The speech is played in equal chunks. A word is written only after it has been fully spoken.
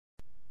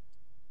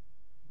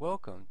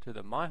Welcome to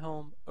the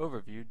MyHome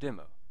Overview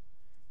demo.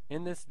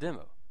 In this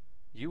demo,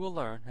 you will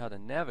learn how to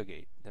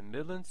navigate the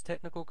Midlands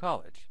Technical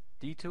College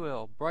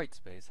D2L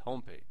Brightspace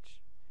homepage.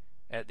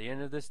 At the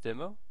end of this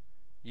demo,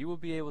 you will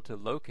be able to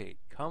locate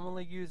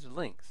commonly used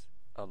links,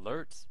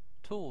 alerts,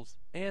 tools,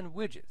 and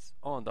widgets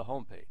on the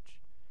homepage.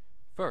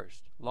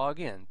 First, log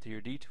in to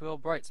your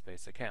D2L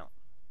Brightspace account.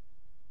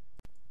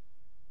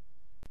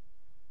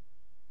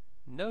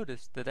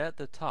 Notice that at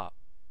the top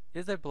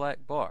is a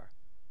black bar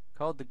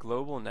called the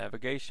Global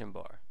Navigation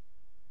Bar.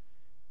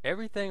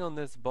 Everything on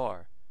this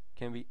bar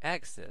can be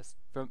accessed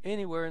from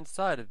anywhere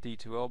inside of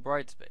D2L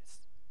Brightspace.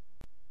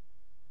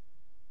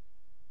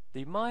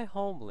 The My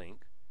Home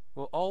link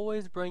will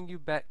always bring you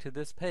back to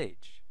this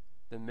page,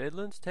 the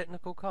Midlands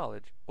Technical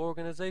College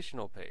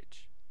organizational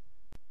page.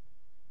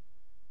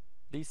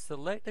 The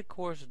Select a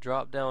Course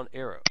drop-down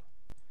arrow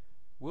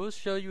will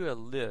show you a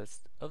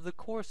list of the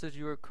courses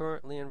you are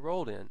currently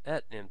enrolled in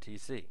at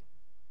MTC.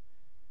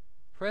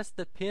 Press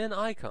the pin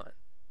icon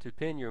to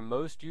pin your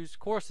most used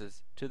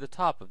courses to the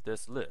top of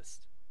this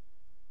list.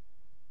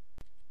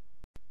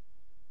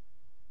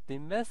 The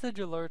Message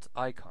Alerts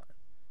icon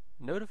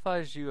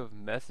notifies you of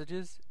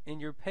messages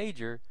in your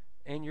pager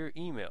and your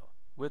email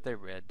with a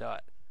red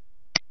dot.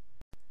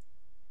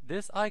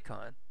 This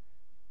icon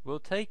will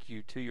take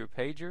you to your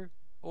pager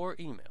or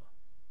email.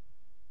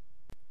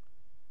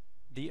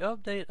 The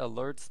Update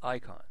Alerts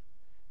icon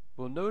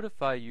will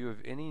notify you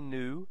of any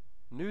new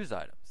news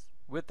items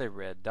with a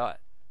red dot.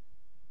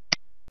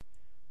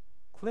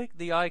 Click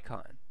the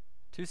icon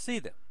to see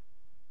them.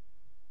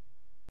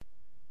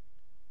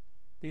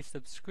 The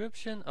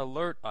Subscription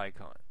Alert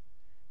icon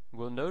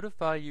will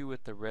notify you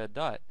with the red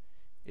dot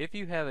if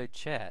you have a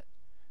chat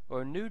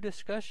or new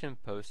discussion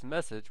post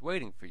message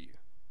waiting for you.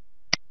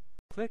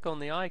 Click on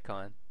the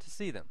icon to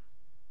see them.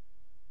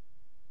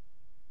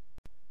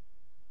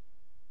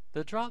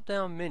 The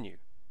drop-down menu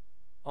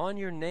on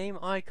your name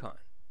icon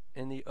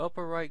in the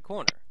upper right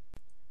corner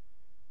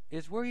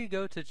is where you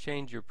go to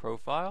change your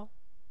profile,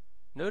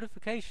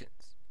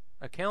 notifications,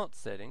 account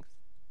settings,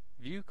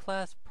 view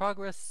class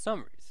progress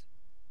summaries,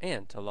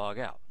 and to log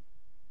out.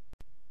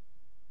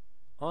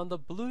 On the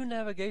blue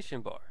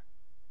navigation bar,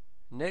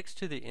 next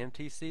to the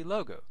MTC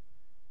logo,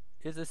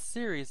 is a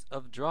series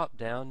of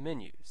drop-down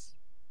menus.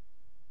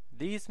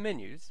 These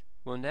menus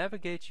will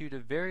navigate you to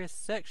various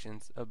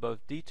sections of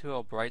both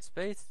D2L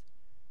Brightspace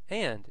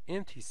and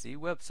MTC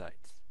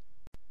websites.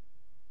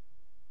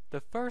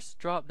 The first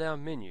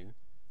drop-down menu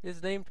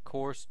is named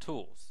Course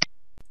Tools.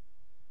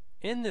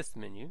 In this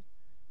menu,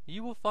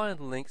 you will find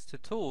links to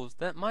tools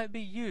that might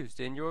be used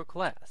in your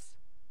class,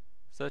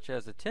 such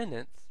as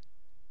attendance,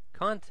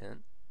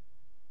 content,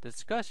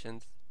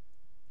 discussions,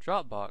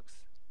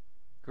 Dropbox,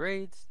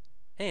 grades,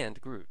 and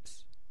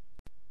groups.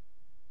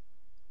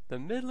 The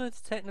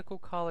Midlands Technical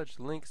College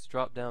Links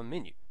drop-down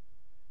menu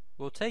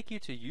will take you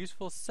to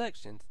useful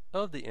sections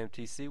of the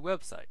MTC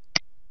website,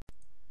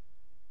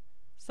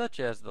 such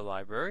as the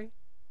library,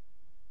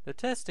 the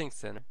testing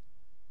center,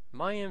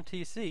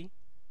 MyMTC,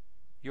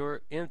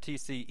 your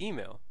MTC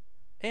email,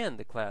 and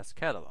the class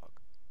catalog.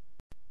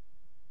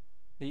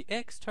 The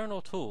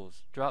External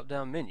Tools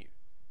drop-down menu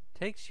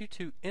takes you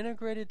to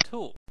integrated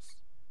tools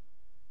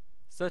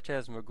such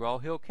as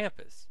McGraw-Hill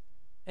Campus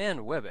and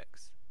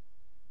WebEx.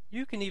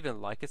 You can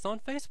even like us on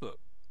Facebook.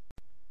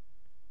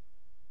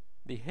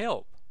 The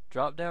Help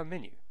drop-down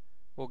menu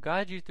will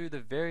guide you through the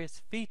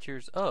various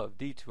features of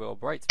D2L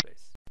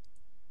Brightspace.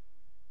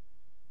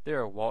 There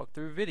are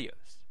walkthrough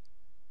videos,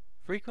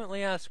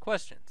 frequently asked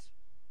questions,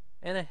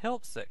 and a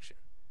help section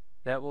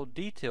that will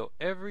detail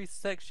every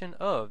section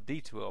of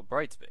D2L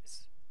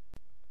Brightspace.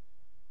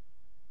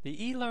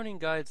 The e-learning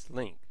guides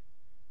link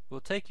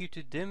will take you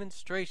to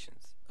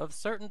demonstrations of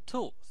certain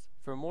tools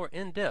for more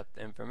in-depth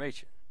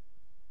information.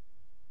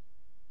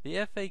 The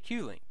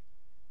FAQ link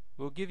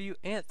will give you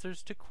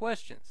answers to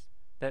questions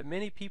that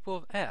many people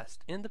have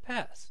asked in the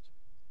past.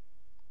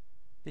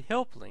 The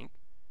help link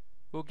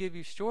will give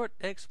you short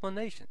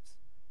explanations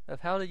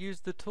of how to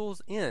use the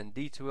tools in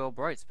D2L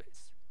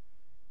Brightspace.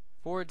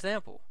 For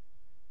example,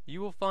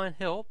 you will find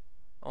help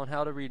on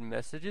how to read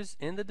messages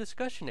in the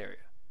discussion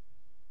area,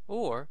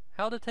 or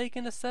how to take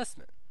an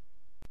assessment.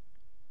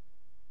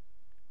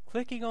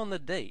 Clicking on the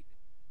date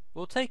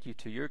will take you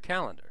to your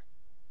calendar.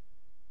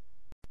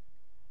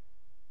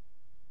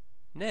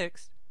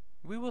 Next,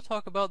 we will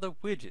talk about the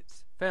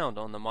widgets found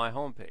on the My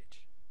Home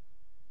page.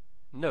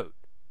 Note,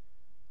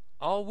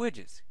 all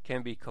widgets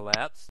can be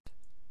collapsed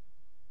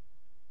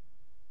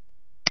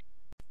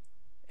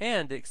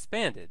and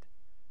expanded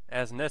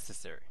as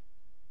necessary.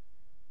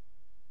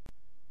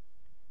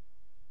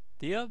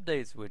 The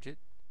Updates widget,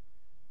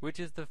 which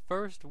is the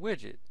first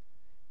widget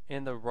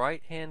in the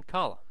right-hand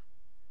column,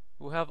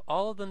 will have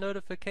all of the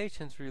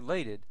notifications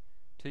related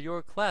to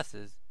your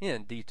classes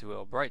in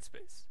D2L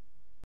Brightspace.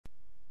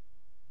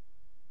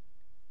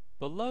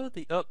 Below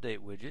the Update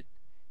widget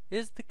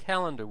is the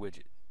Calendar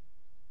widget.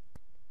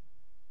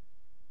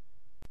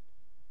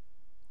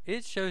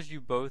 It shows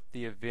you both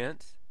the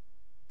events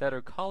that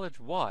are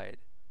college-wide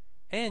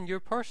and your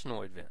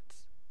personal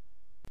events.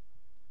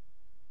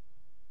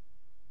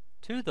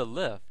 To the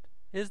left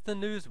is the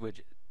News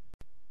widget.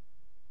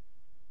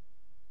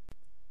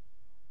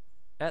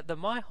 At the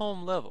My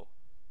Home level,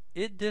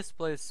 it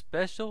displays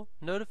special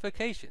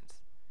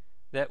notifications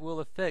that will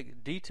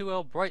affect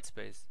D2L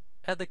Brightspace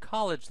at the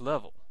college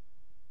level.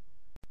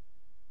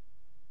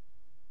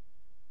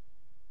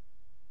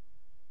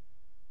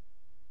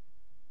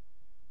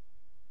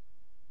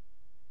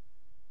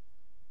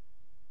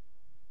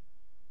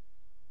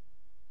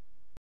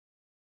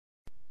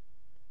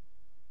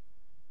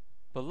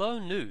 Below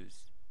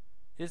News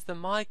is the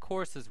My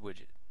Courses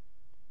widget.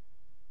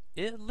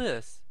 It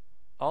lists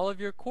all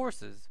of your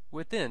courses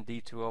within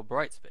D2L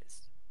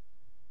Brightspace.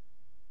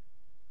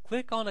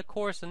 Click on a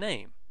course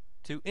name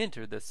to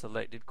enter the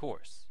selected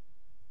course.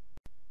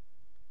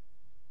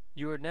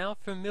 You are now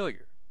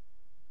familiar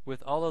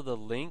with all of the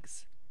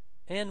links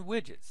and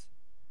widgets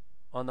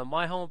on the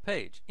My Home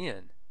page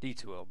in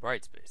D2L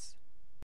Brightspace.